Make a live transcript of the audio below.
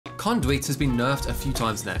Conduit has been nerfed a few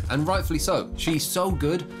times now, and rightfully so. She's so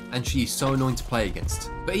good, and she's so annoying to play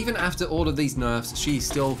against. But even after all of these nerfs, she's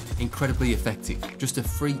still incredibly effective. Just a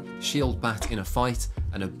free shield bat in a fight,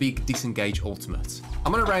 and a big disengage ultimate.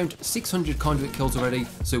 I'm on around 600 Conduit kills already,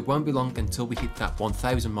 so it won't be long until we hit that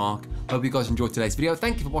 1000 mark. Hope you guys enjoyed today's video.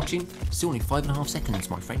 Thank you for watching. Still only 5.5 seconds,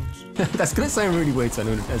 my friends. That's gonna sound really weird, so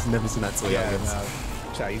anyone has never seen that toy. Yeah, no.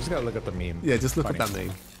 Chat, you just gotta look at the meme. Yeah, just look at that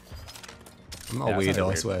meme. I'm not weird,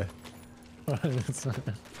 I swear.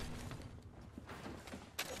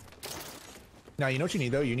 Now, you know what you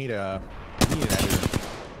need though? You need an editor.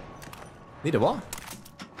 Need a what?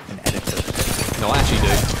 An editor. No, I actually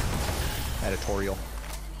do. Editorial.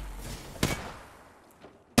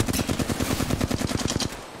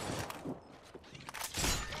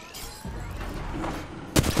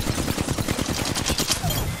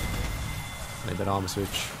 Made that armor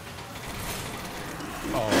switch.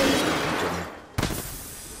 Oh,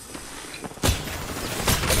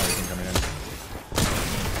 another thing coming in.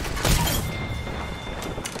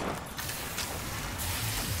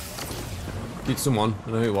 Did someone? I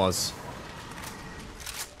know who it was.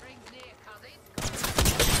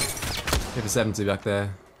 Hit for 70 back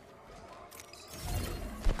there.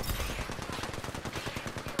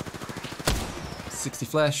 $60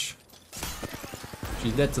 flesh.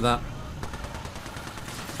 She's dead to that.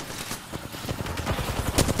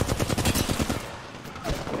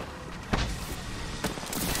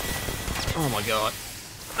 Oh my god.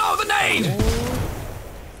 No, the nade!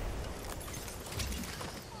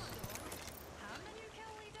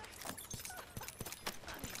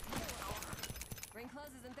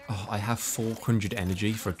 Oh, I have 400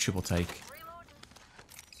 energy for a triple take.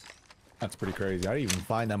 That's pretty crazy. How do you even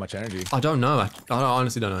find that much energy? I don't know. I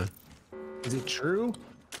honestly don't know. Is it true?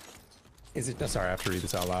 Is it? Sorry, I have to read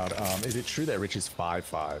this out loud. Is it true that Rich is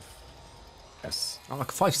 5'5"? Yes. I'm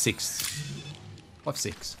like 5'6".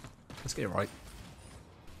 5'6". Let's get it right.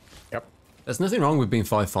 Yep. There's nothing wrong with being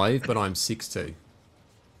 5'5", but I'm 6'2".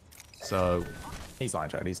 So. He's lying,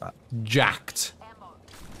 Chad. He's not. Jacked.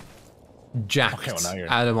 Jacked. Okay, well, now you're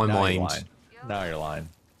out of my now mind. You're lying. Now you're lying.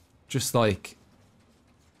 Just like.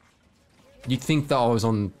 You'd think that I was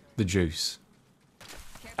on the juice.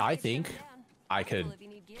 I think I could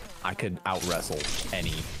out wrestle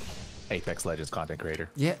any Apex Legends content creator.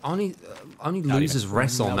 Yeah, only losers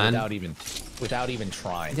wrestle, man. Without even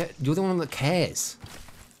trying. Yeah, you're the one that cares.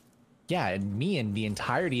 Yeah, and me and the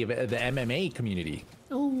entirety of the MMA community.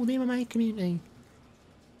 Oh, the MMA community.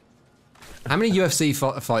 How many UFC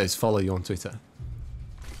fighters follow you on Twitter?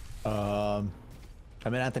 I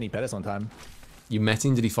met Anthony Pettis one time. You met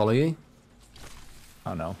him? Did he follow you?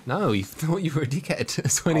 Oh no. No, he thought you were a dickhead.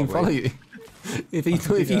 That's why he didn't follow you. If he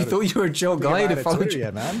thought you were a chill guy, he'd have followed you.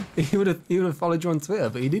 Yet, man. He would have followed you on Twitter,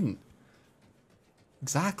 but he didn't.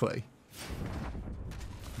 Exactly.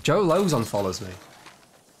 Joe Lowe's unfollows me.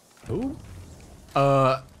 Who?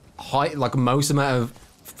 Like most amount of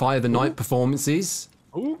Fight of the Night performances.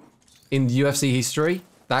 Who? In UFC history,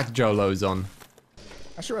 that Joe Lowe's on.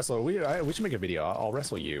 I should wrestle. We should make a video. I'll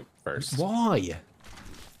wrestle you first. Why?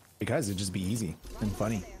 Because it'd just be easy and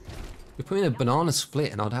funny. You're putting a banana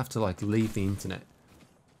split, and I'd have to like leave the internet.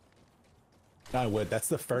 I would. That's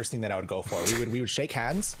the first thing that I would go for. We would shake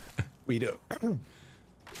hands. We'd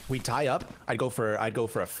tie up. I'd go for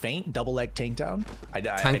a feint double leg takedown.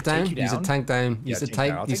 Tank down? You said tank down. You said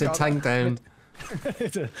tank. You said tank down.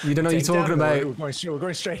 You don't know what you're talking about. We're going straight.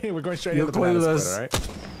 We're going straight. You're into the banana clueless. split, all right?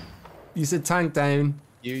 You said tank down.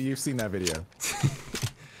 You've seen that video.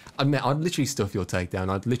 I mean, I'd literally stuff your takedown.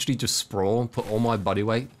 I'd literally just sprawl and put all my body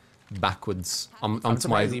weight backwards onto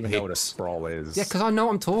my hips. Even know what a sprawl is. Yeah, because I know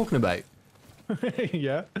what I'm talking about.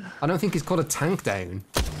 Yeah. I don't think it's called a tank down.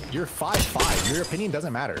 You're 5'5". Your opinion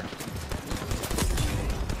doesn't matter.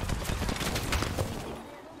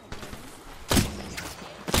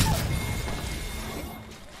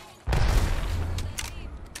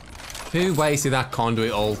 Who wasted that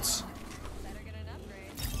Conduit ult?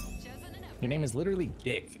 Your name is literally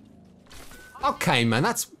Dick. Okay, man,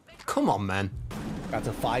 that's... Come on, man. Got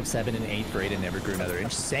to 5'7" in 8th grade and never grew another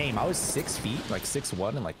inch. Same. I was 6 feet, like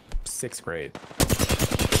 6'1" in like 6th grade.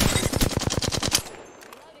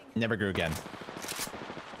 Never grew again.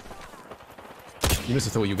 You must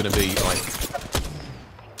have thought you were going to be, like...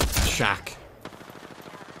 Shaq.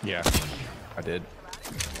 Yeah, I did.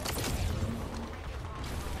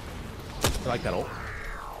 I like that ult.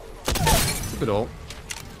 It's a good ult.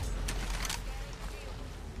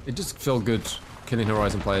 It just felt good killing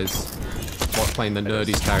Horizon players while playing the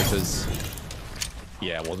nerdiest characters.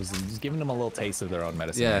 Yeah, well, just giving them a little taste of their own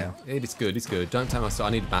medicine. Yeah, now. it's good, it's good. Don't tell me I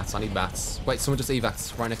need bats, I need bats. Wait, someone just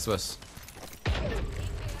evacs right next to us.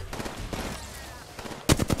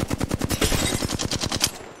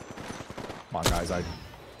 guys, I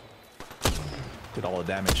did all the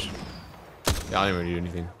damage. Yeah, I didn't really do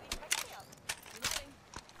anything.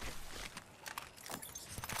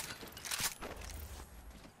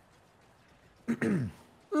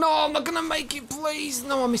 No, I'm not gonna make it, please.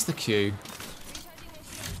 No, I missed the cue.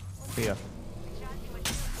 See ya.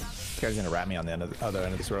 This guy's gonna wrap me on the other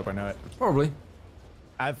end of this rope. I know it. Probably.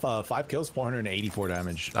 I have 5 kills, 484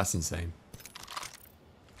 damage. That's insane.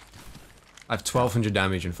 I have 1200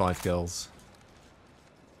 damage and 5 kills.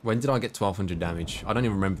 When did I get 1200 damage? I don't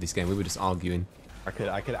even remember this game. We were just arguing. I could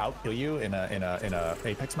outkill you in a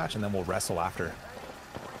Apex match, and then we'll wrestle after.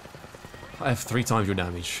 I have 3 times your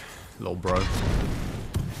damage, little bro.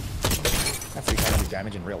 That's 3 times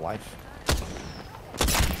damage in real life.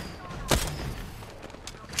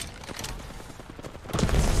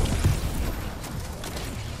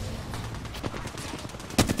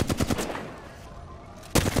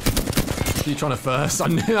 You trying to first? I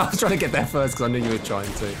knew I was trying to get there first because I knew you were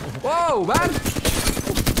trying to. Whoa, man!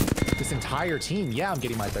 This entire team, yeah, I'm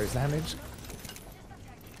getting my thirst damage.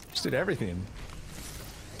 Just did everything.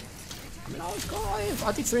 No, God,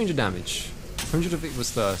 I did 300 damage. 100 of it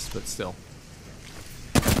was thirst, but still.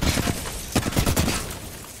 I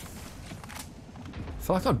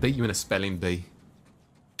feel like I beat you in a spelling bee.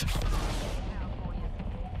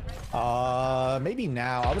 Maybe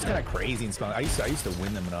now. I was kind of crazy in spelling. I used to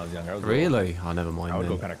win them when I was younger. Really? Oh, never mind. I would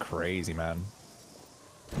then. go kind of crazy, man.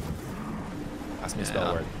 Ask me to spell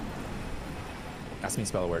a word. Ask me to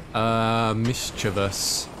spell a word.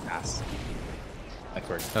 Mischievous. Pass. Next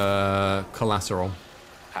word. Collateral.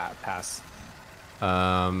 Pass.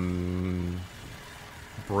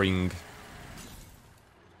 Bring.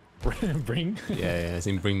 Bring? Yeah, it's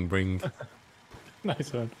in bring.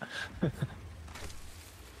 Nice one.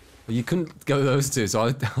 Well, you couldn't go those two, so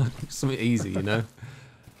I something easy, you know.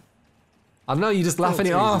 I don't know. You're just laughing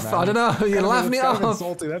it off. Man. I don't know. You're laughing it off.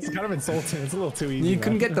 Insulting. That's kind of insulting. It's a little too easy. You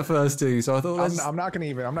couldn't get the first two, so I thought. I'm not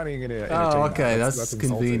even gonna. Oh, okay. That. That's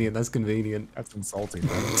convenient. That's convenient. That's insulting.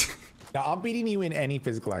 Now I'm beating you in any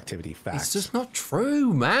physical activity. Facts. It's just not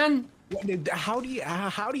true, man. How do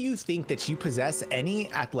you think that you possess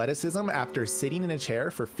any athleticism after sitting in a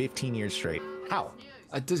chair for 15 years straight? How?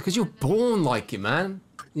 Because you're born like it, man.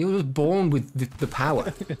 You were born with the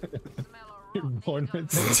power. You're born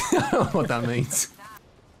with I don't know what that means.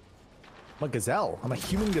 I'm a gazelle. I'm a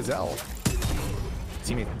human gazelle.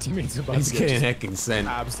 Teammates about He's to get getting just hecking sent.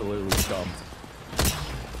 absolutely stumped.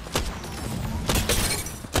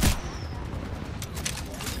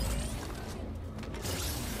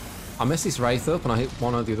 I messed this Wraith up and I hit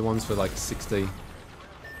one of the other ones for like 60.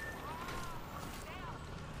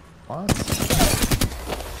 What?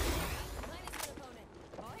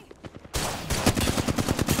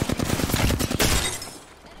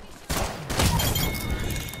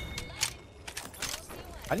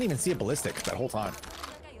 I didn't even see a ballistic that whole time.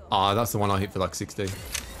 Ah, that's the one I hit for like 60.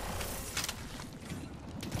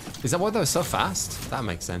 Is that why they were so fast? That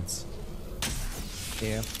makes sense.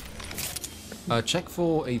 Yeah. Check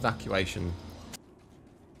for evacuation.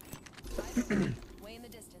 Way in the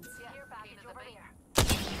distance.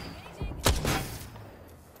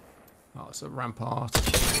 Oh, it's a rampart.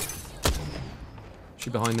 She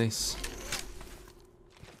behind this.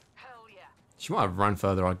 She might have ran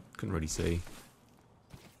further, I couldn't really see.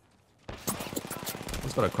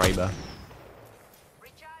 It's got a Kraber.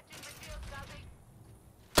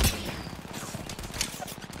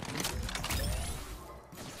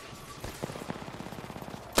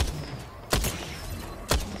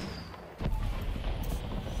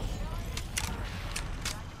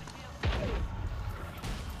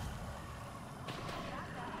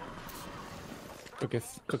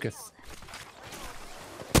 Cooketh.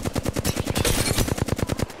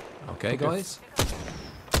 Okay, guys.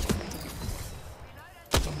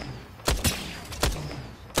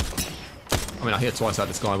 I mean, I hit twice out of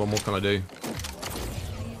the sky. What more can I do?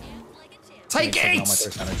 Take it!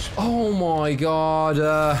 Oh my god.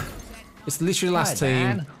 It's literally last team.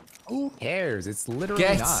 Man. Who cares? It's literally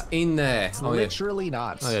Get not. in there. It's Oh, yeah. literally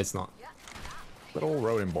not. Oh, yeah, it's not. Little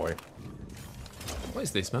rodent boy. What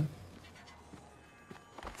is this, man?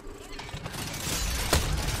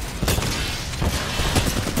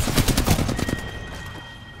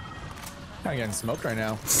 I'm getting smoked right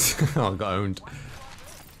now. Oh, I got owned.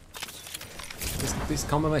 This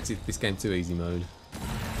combo makes this game too easy mode.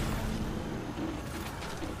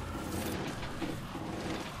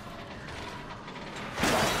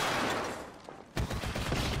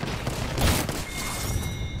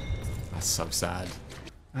 That's so sad.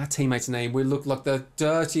 Our teammate's name, we look like the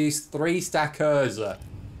dirtiest 3-stackers.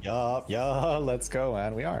 Yup, let's go,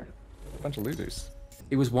 man. We are. A bunch of losers.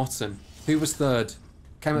 It was Watson. Who was third?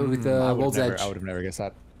 Came up with World's Edge. I would have never guessed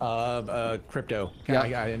that. Crypto.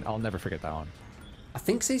 Yeah. I'll never forget that one. I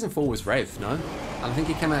think season 4 was Rev, no? I think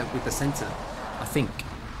he came out with the center. I think.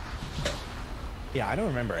 Yeah, I don't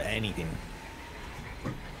remember anything.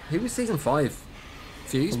 Who was season 5?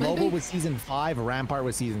 Fuse, maybe? Global was season 5, Rampart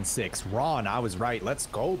was season 6. Ron, I was right. Let's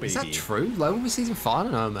go, baby. Is that true? Global was season 5? I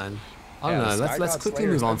don't know, man. I don't know. Let's quickly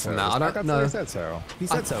move on from that. I don't know. He said so. He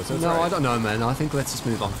said so. No, right. I don't know, man. I think let's just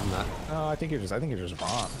move on from that. No, I think you're just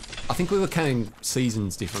wrong. I think we were counting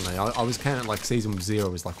seasons differently. I was counting like season 0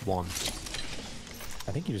 was like 1.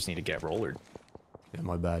 I think you just need to get rollered. Yeah,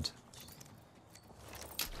 my bad.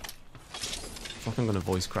 I feel like I'm gonna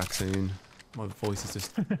voice crack soon. My voice is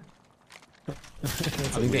just...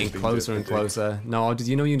 I've been getting closer and closer. No, did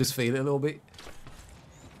you know you just feel it a little bit?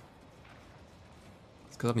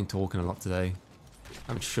 It's because I've been talking a lot today. I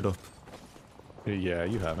haven't shut up. Yeah,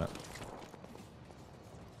 you haven't.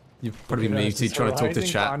 You've probably muted trying to talk to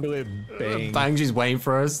chat. Conduit, bang. Bang, she's waiting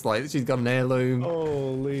for us. Like, she's got an heirloom.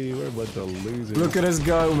 Holy, we're about to lose it. Look at us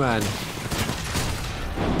go, man.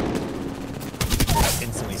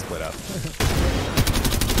 Instantly split up.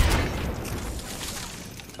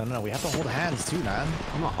 No, we have to hold hands too, man.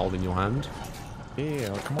 I'm not holding your hand. Yeah,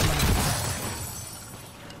 come on, man.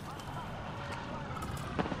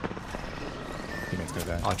 Teammates go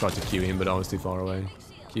down. I tried to cue him, but I was too far away.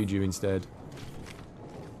 Cued you instead.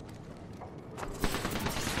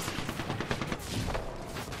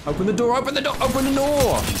 Open the door, open the door, open the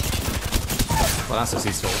door! Well, that's just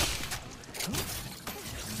his fault.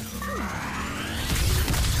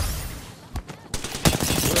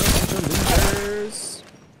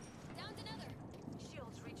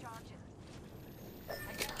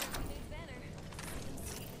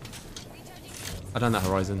 I done that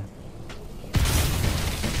Horizon.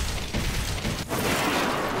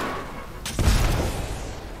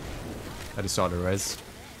 I just started a res.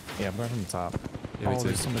 Yeah, I'm going from the top. Yeah, me too.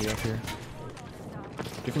 There's somebody up here.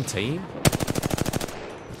 Different team?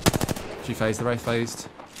 She phased, the Wraith phased.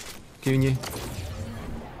 Queuing you.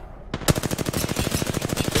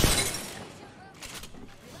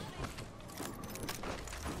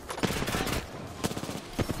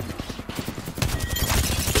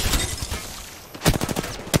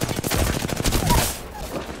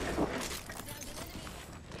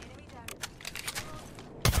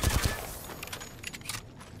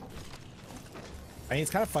 I mean,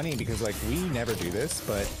 it's kind of funny because like we never do this,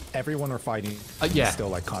 but everyone we're fighting yeah. is still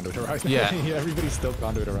like Conduit Horizon. Yeah. Yeah, everybody's still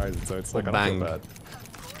Conduit Horizon, so it's like I don't feel bad.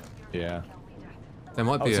 Yeah. There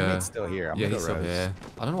might be a... still here. Yeah, he's still here.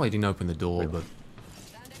 I don't know why he didn't open the door, but...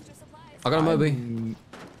 I got a Moby.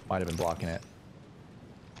 Might have been blocking it.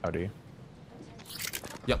 Oh, do you?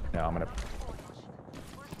 Yep. No, I'm gonna...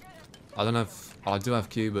 I don't know if... I do have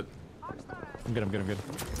Q, but... I'm good. You can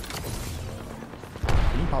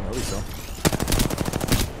pop Moby still.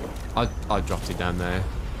 I dropped it down there.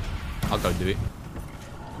 I'll go do it.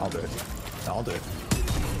 I'll do it. No, I'll do it.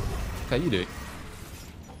 Okay, you do it.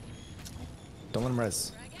 Don't let him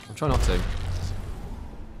res. I'm trying not to.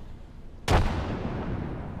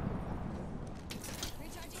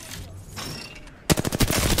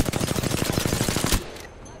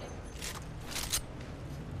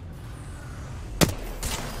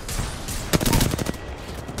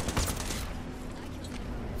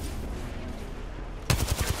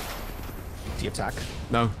 Do you attack?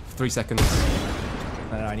 No, 3 seconds.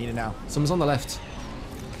 No, I need it now. Someone's on the left.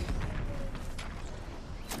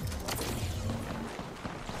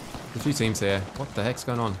 There's a few teams here. What the heck's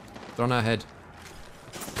going on? They're on our head.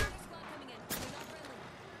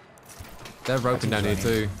 They're roping down here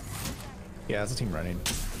too. Yeah, there's a team running.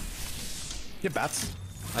 You have bats?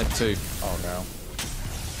 I have 2. Oh no.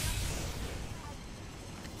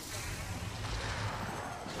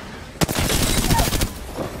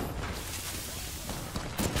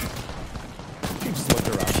 You just looked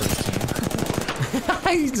around for his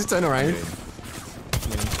team. He just turned around.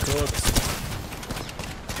 Getting cooked.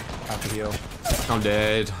 Have to heal. I'm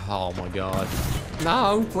dead. Oh my god.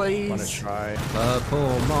 No, please. Wanna try?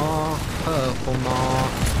 Purple mark. Purple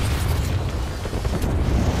mark.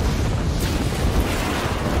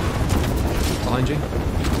 Behind you.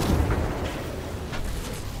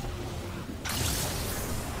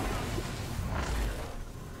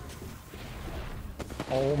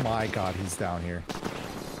 Oh my god, he's down here.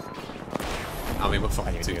 I mean, we're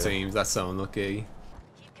fighting I 2 knew it. teams. That's so unlucky.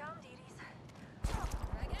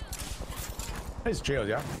 It's trios,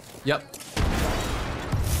 yeah? Yep.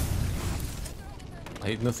 I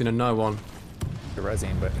hit nothing and no one. You're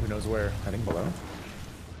resing, but who knows where? I think below.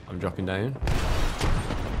 I'm dropping down.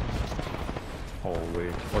 Holy.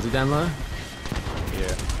 Was he down low?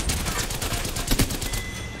 Yeah.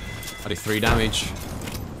 I did 3 damage.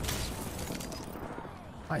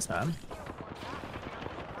 Nice, man.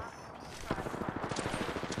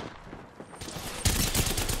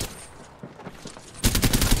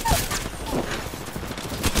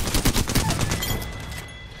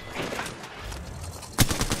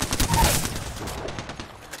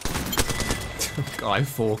 God, I have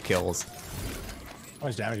 4 kills. How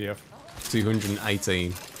much damage do you have?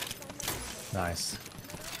 218. Nice.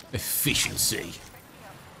 Efficiency.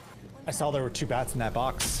 I saw there were 2 bats in that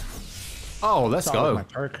box. Oh, let's Saw it with go. my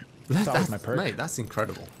perk. Saw it with my perk. Mate, that's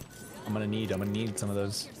incredible. I'm gonna need some of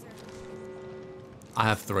those. I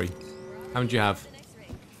have 3. How many do you have?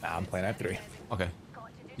 Nah, I'm playing. I have 3. Okay.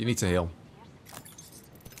 You need to heal.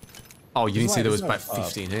 Oh, you didn't see there was about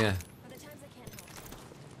 15 here.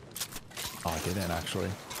 Oh, I didn't actually.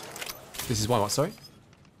 This is why what, sorry?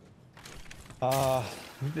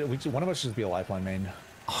 One of us should be a lifeline main.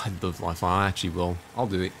 Oh, I love lifeline. I actually will. I'll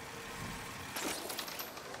do it.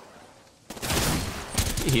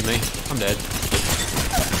 You hit me. I'm dead.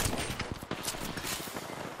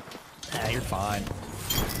 Nah, you're fine.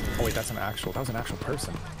 Oh wait, that was an actual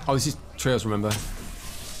person. Oh, this is trios, remember?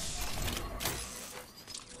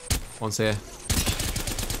 One's here.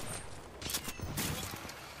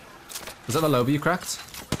 Was that the lobby you cracked?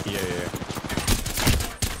 Yeah.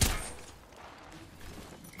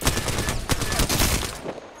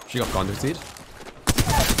 She got conduited.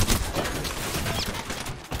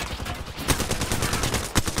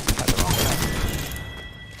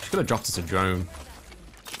 She could have dropped us a drone.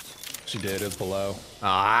 She did. It was below.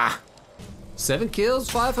 Ah! 7 kills,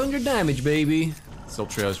 500 damage, baby. Still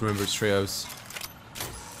trios, remember it's trios.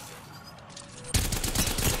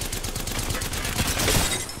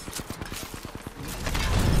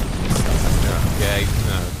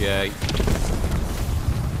 Okay.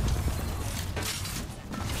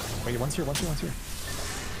 Wait, one's here. Got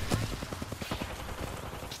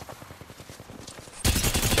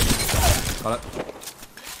it.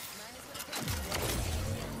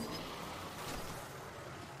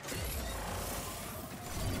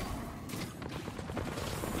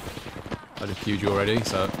 I defused you already,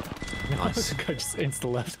 so nice. The guy just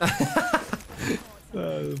insta left.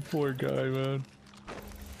 Poor guy, man.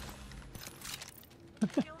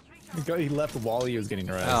 He left while he was getting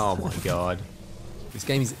harassed. Oh my god. This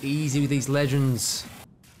game is easy with these legends.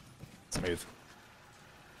 Smooth.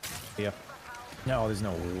 Yep. No, there's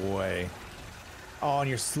no way. Oh, and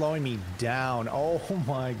you're slowing me down. Oh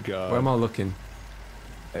my god. Where am I looking?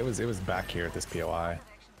 It was back here at this POI.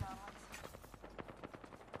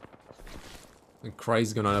 Something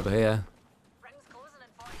crazy going on over here.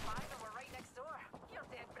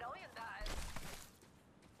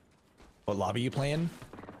 What lobby you playing?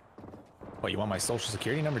 What, you want my social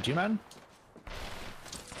security number, G-Man?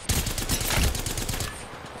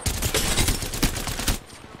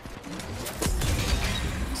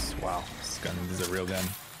 Wow, this gun is a real gun.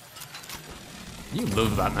 You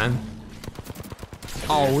love that, man.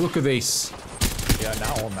 Oh, look at this. Yeah,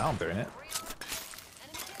 now I'm doing it.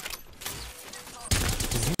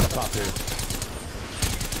 Top dude.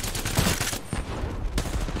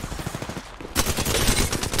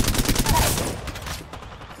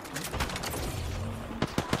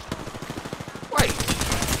 Wait.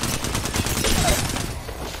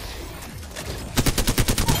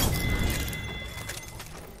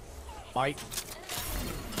 Fight.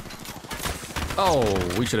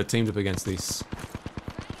 Oh, we should have teamed up against this.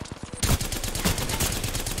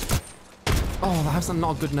 Oh, that's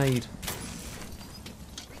not a good nade.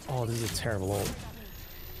 Oh, this is a terrible ult.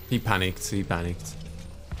 He panicked.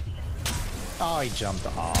 Oh, he jumped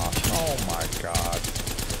off. Oh my god.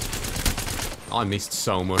 I missed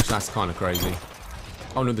so much. That's kind of crazy.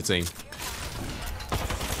 Oh, another team.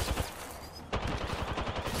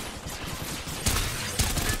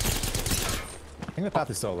 I think the path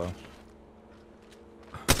is solo.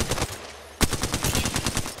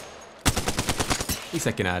 He's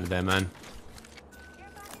second out of there, man.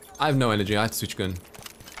 I have no energy. I have to switch gun.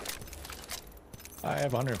 I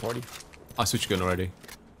have 140. I switched gun already.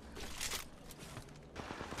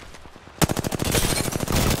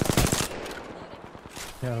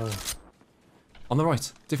 No. On the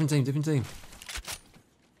right. Different team.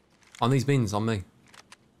 On these bins, on me.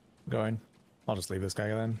 Going. I'll just leave this guy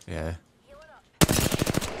then. Yeah.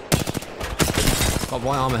 Got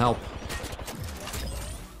white armor help.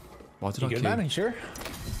 Why did I You good, queue? man? You sure?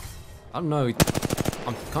 I don't know.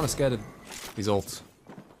 I'm kind of scared of these ults.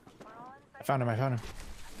 I found him.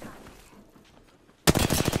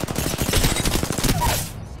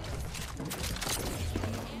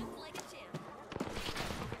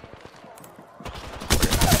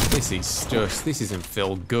 This isn't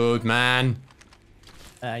feel good, man.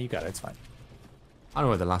 You got it. It's fine. I don't know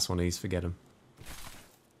where the last one is. Forget him.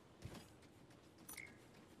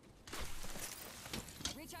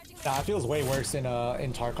 Nah, it feels way worse in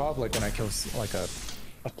Tarkov. Like when I kill like a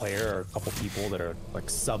player or a couple people that are like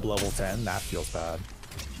sub level 10. That feels bad.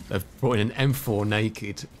 They've brought in an M4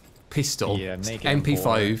 naked pistol, Yeah, naked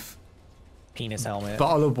MP5, M4, penis helmet,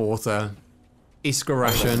 bottle of water, Iska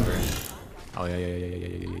ration. Oh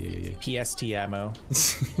yeah. PST ammo.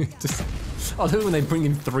 Just, I love it when they bring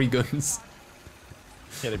in 3 guns.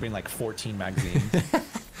 Yeah, they bring like 14 magazines.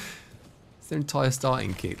 It's their entire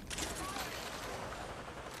starting kit.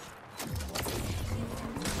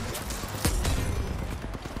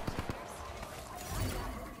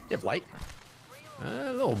 You have light?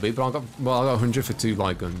 A little bit, but I got 100 for 2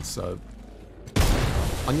 light guns. So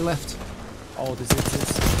on your left. Oh, this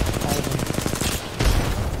is all of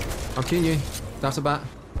them. I'm killing you. That's a bat.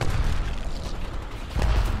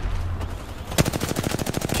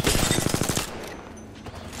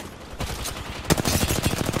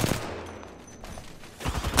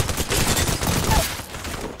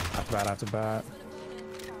 After bat.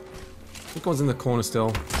 I think one's in the corner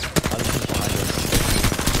still.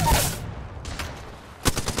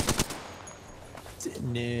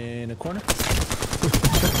 Sitting in a corner.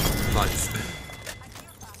 Nice.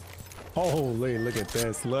 Holy, look at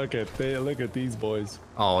this. Look at these boys.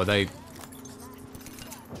 Oh, they...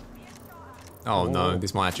 Oh no,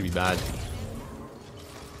 this might actually be bad.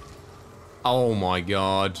 Oh my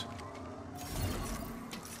god.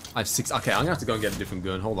 I have 6... Okay, I'm gonna have to go and get a different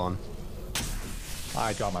gun. Hold on.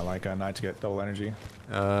 I got my light gun. I had to get double energy.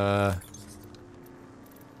 What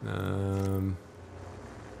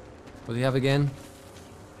do you have again?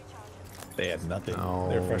 They had nothing. Oh,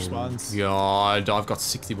 Their first spawns. God, I've got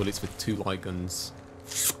 60 bullets with 2 light guns.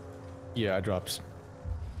 Yeah, I dropped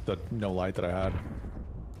the no light that I had.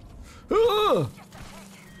 Ah!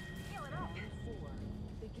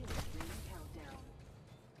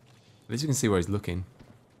 At least you can see where he's looking.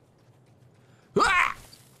 Ah!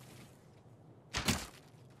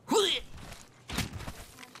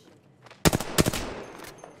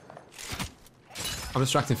 I'm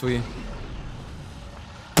distracting for you.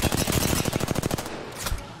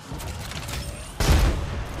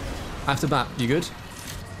 After bat, you good?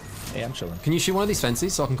 Hey, I'm chilling. Can you shoot one of these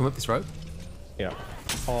fences so I can come up this road? Yeah.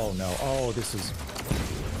 Oh no. Oh, this is...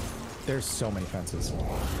 There's so many fences.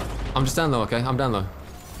 I'm just down low, okay? I'm down low.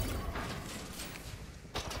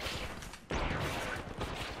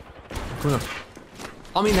 Come on.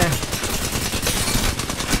 I'm in there.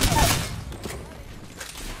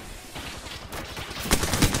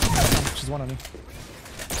 She's one on me.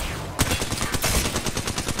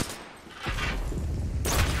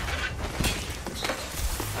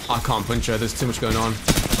 I can't punch her, there's too much going on.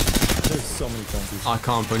 There's so many fences. I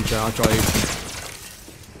can't punch her, I tried. Is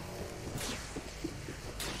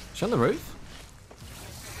she on the roof?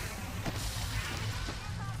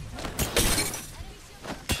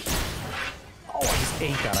 Oh, I just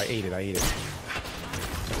ate that. I ate it.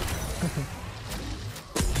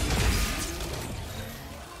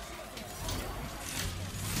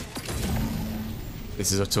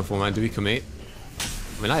 This is a tough one, man. Do we commit?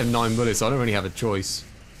 I mean, I have 9 bullets, so I don't really have a choice.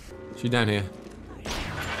 She's down here.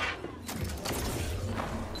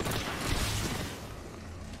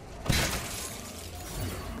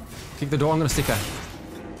 Kick the door, I'm gonna stick her.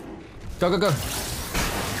 Go, go, go.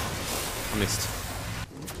 I missed.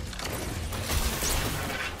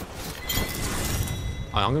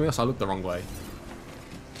 I'm gonna be honest, I looked the wrong way.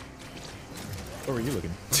 Where were you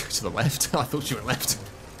looking? To the left? I thought you were left.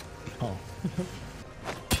 Oh.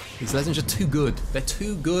 These legends are too good. They're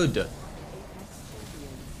too good.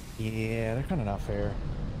 Yeah, they're kind of not fair.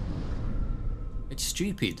 It's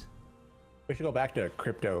stupid. We should go back to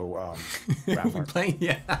crypto Rampart. Playing,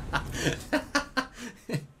 yeah.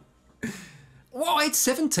 What? It's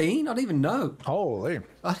 17? I don't even know. Holy.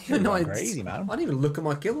 I don't even know. Crazy, man. I didn't even look at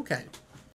my kill count.